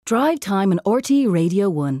Drive Time on RTE Radio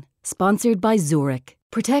 1, sponsored by Zurich.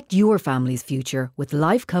 Protect your family's future with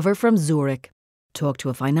life cover from Zurich. Talk to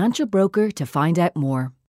a financial broker to find out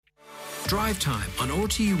more. Drive Time on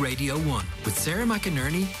RTE Radio 1 with Sarah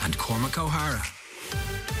McInerney and Cormac O'Hara.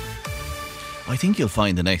 I think you'll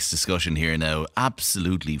find the next discussion here now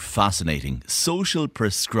absolutely fascinating. Social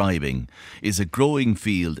prescribing is a growing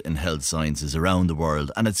field in health sciences around the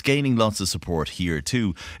world, and it's gaining lots of support here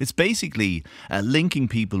too. It's basically linking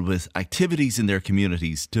people with activities in their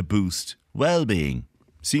communities to boost well-being.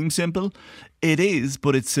 Seems simple? It is,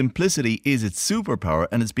 but its simplicity is its superpower,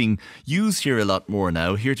 and it's being used here a lot more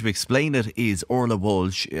now. Here to explain it is Orla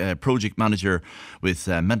Walsh, Project Manager with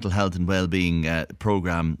Mental Health and Wellbeing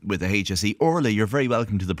Programme with the HSE. Orla, you're very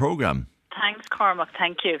welcome to the programme. Thanks, Cormac.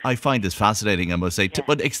 Thank you. I find this fascinating, I must say. Yeah.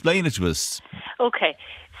 But explain it to us. Okay.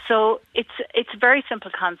 So it's a very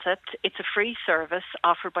simple concept. It's a free service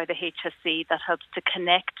offered by the HSE that helps to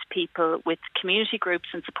connect people with community groups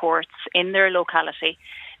and supports in their locality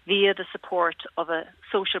via the support of a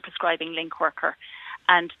social prescribing link worker.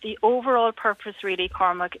 And the overall purpose really,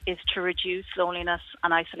 Cormac, is to reduce loneliness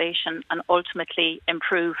and isolation and ultimately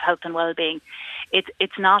improve health and well-being.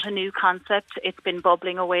 It's not a new concept. It's been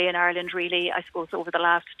bubbling away in Ireland really, I suppose, over the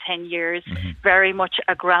last 10 years. Very much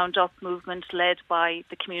a ground-up movement led by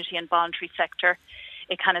the community and voluntary sector.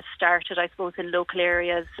 It kind of started, I suppose, in local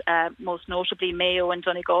areas, most notably Mayo and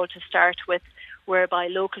Donegal to start with, whereby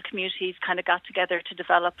local communities kind of got together to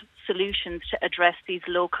develop solutions to address these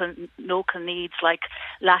local needs like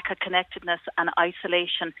lack of connectedness and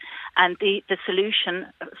isolation. And the solution,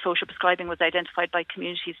 social prescribing, was identified by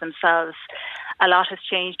communities themselves. A lot has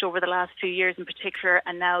changed over the last few years in particular,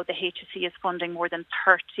 and now the HSE is funding more than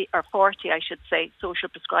 30 or 40, I should say, social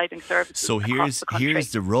prescribing services. So here's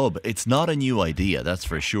the rub. It's not a new idea, that's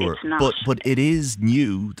for sure. It's not. But it is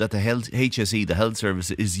new that the HSE, the health service,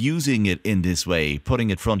 is using it in this way, putting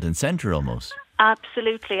it front and centre almost.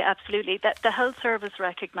 Absolutely, absolutely. The health service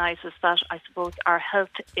recognises that, I suppose, our health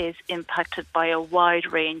is impacted by a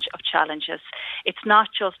wide range of challenges. It's not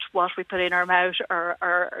just what we put in our mouth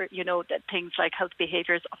or things like health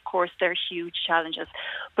behaviours. Of course, they're huge challenges.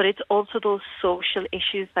 But it's also those social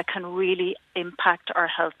issues that can really impact our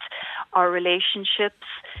health, our relationships,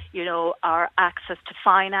 our access to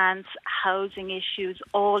finance, housing issues,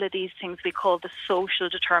 all of these things we call the social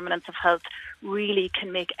determinants of health really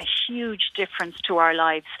can make a huge difference to our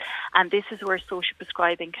lives. And this is where social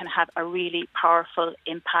prescribing can have a really powerful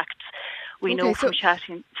impact. We know from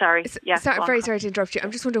chatting... Sorry, sorry to interrupt you.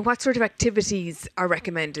 I'm just wondering what sort of activities are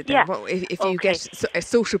recommended then, if you get a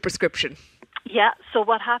social prescription? Yeah, so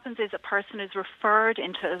what happens is a person is referred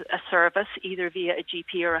into a service either via a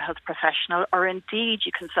GP or a health professional, or indeed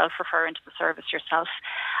you can self-refer into the service yourself.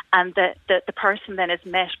 And the person then is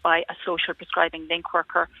met by a social prescribing link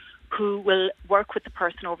worker who will work with the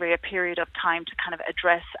person over a period of time to kind of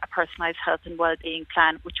address a personalised health and wellbeing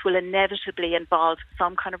plan, which will inevitably involve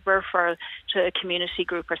some kind of referral to a community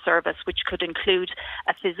group or service, which could include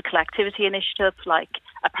a physical activity initiative like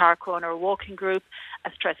a park run or walking group,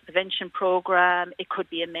 a stress prevention programme, it could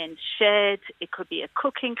be a men's shed, it could be a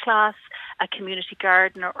cooking class, a community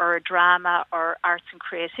garden or a drama or arts and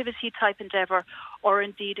creativity type endeavour, or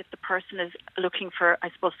indeed if the person is looking for, I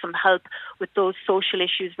suppose, some help with those social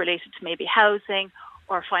issues related to maybe housing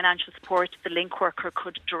or financial support, the link worker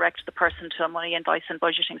could direct the person to a money advice and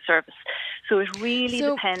budgeting service. So it really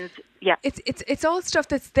depends. Yeah, it's all stuff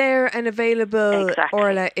that's there and available. Exactly.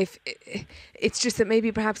 Orla, if it's just that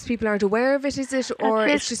maybe perhaps people aren't aware of it, is it, or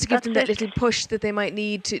it's just to give them that little push that they might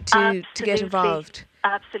need to get involved?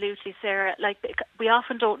 Absolutely, Sarah. Like, we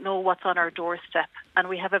often don't know what's on our doorstep, and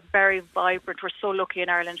we have a very vibrant, we're so lucky in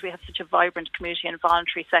Ireland, we have such a vibrant community and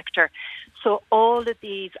voluntary sector. So all of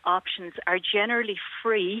these options are generally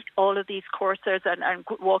free. All of these courses and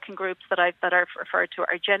walking groups that I've referred to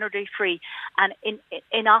are generally free, and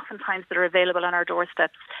in oftentimes that are available on our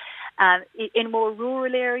doorsteps. In more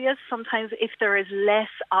rural areas, sometimes if there is less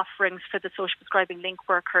offerings for the social prescribing link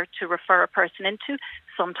worker to refer a person into,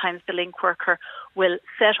 sometimes the link worker will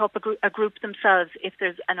set up a group themselves if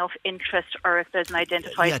there's enough interest or if there's an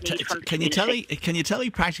identified need from the community. Can you tell me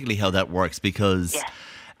practically how that works? Because...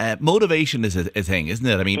 motivation is a thing, isn't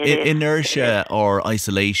it? I mean, inertia or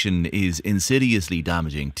isolation is insidiously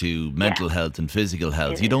damaging to mental health and physical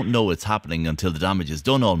health. You don't know it's happening until the damage is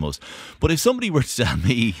done almost. But if somebody were to tell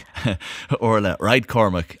me, Orla, right,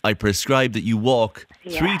 Cormac, I prescribe that you walk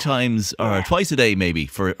 3 times or twice a day maybe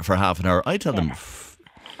for half an hour, I tell them...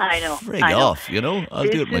 I know. Frig off, I'll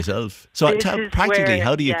do it myself. So practically,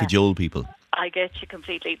 how do you cajole people? I get you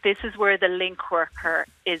completely. This is where the link worker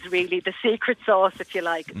is really the secret sauce, if you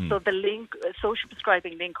like. So the social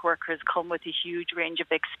prescribing link workers come with a huge range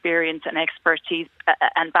of experience and expertise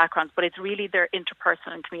and backgrounds, but it's really their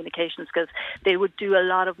interpersonal and communication skills. They would do a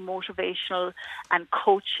lot of motivational and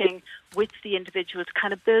coaching with the individual to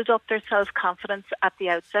kind of build up their self-confidence at the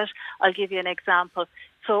outset. I'll give you an example.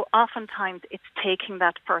 So oftentimes it's taking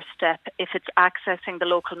that first step. If it's accessing the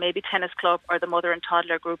local maybe tennis club or the mother and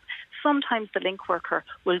toddler group, sometimes the link worker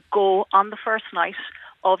will go on the first night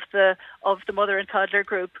of the mother and toddler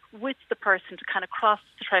group with the person to kind of cross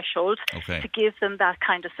the threshold to give them that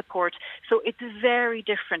kind of support. So it's very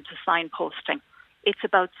different to signposting. It's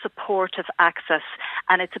about supportive access,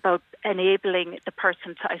 and it's about enabling the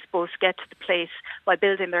person to, I suppose, get to the place by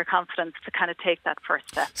building their confidence to kind of take that first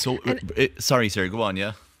step. So, sorry, Sarah, go on,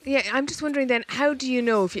 yeah? Yeah, I'm just wondering then, how do you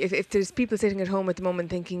know if there's people sitting at home at the moment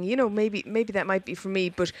thinking, maybe that might be for me,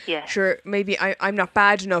 but sure, maybe I'm not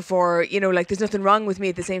bad enough, or, like there's nothing wrong with me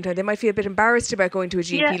at the same time. They might feel a bit embarrassed about going to a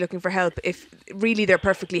GP looking for help if really they're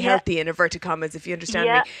perfectly healthy, in inverted commas, if you understand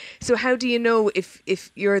me. So how do you know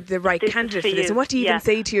if you're the right candidate for this? And what do you even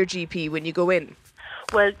say to your GP when you go in?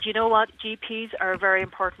 Well, do you know what? GPs are a very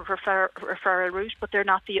important referral route, but they're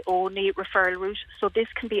not the only referral route. So this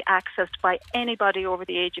can be accessed by anybody over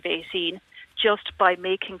the age of 18 just by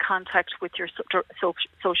making contact with your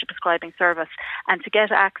social prescribing service. And to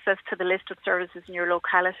get access to the list of services in your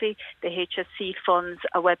locality, the HSC funds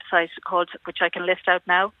a website called, which I can list out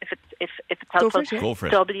now if it's helpful. Go for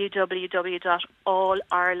it.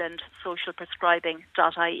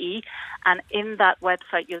 www.allirelandsocialprescribing.ie, and in that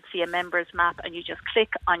website you'll see a members map, and you just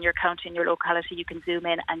click on your county in your locality. You can zoom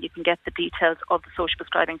in and you can get the details of the social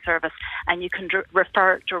prescribing service, and you can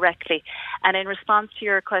refer directly. And in response to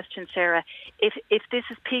your question, Sarah, if this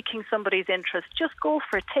is piquing somebody's interest, just go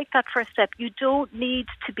for it. Take that first step. You don't need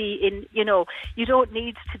to be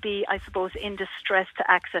I suppose, in distress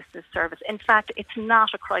to access this service. In fact, it's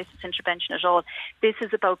not a crisis intervention at all. This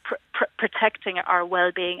is about protecting our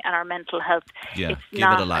well-being and our mental health. Yeah,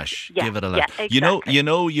 give it a lash. Give it a lash. Yeah,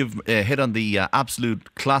 exactly. You've hit on the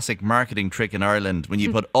absolute classic marketing trick in Ireland. When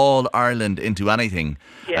you put all Ireland into anything,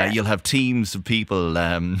 you'll have teams of people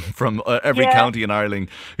from every county in Ireland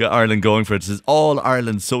going for it. It says All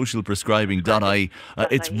Ireland Social Prescribing.ie.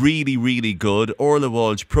 It's really, really good. Orla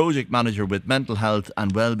Walsh, Project Manager with Mental Health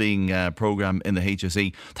and Wellbeing Programme in the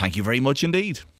HSE. Thank you very much indeed.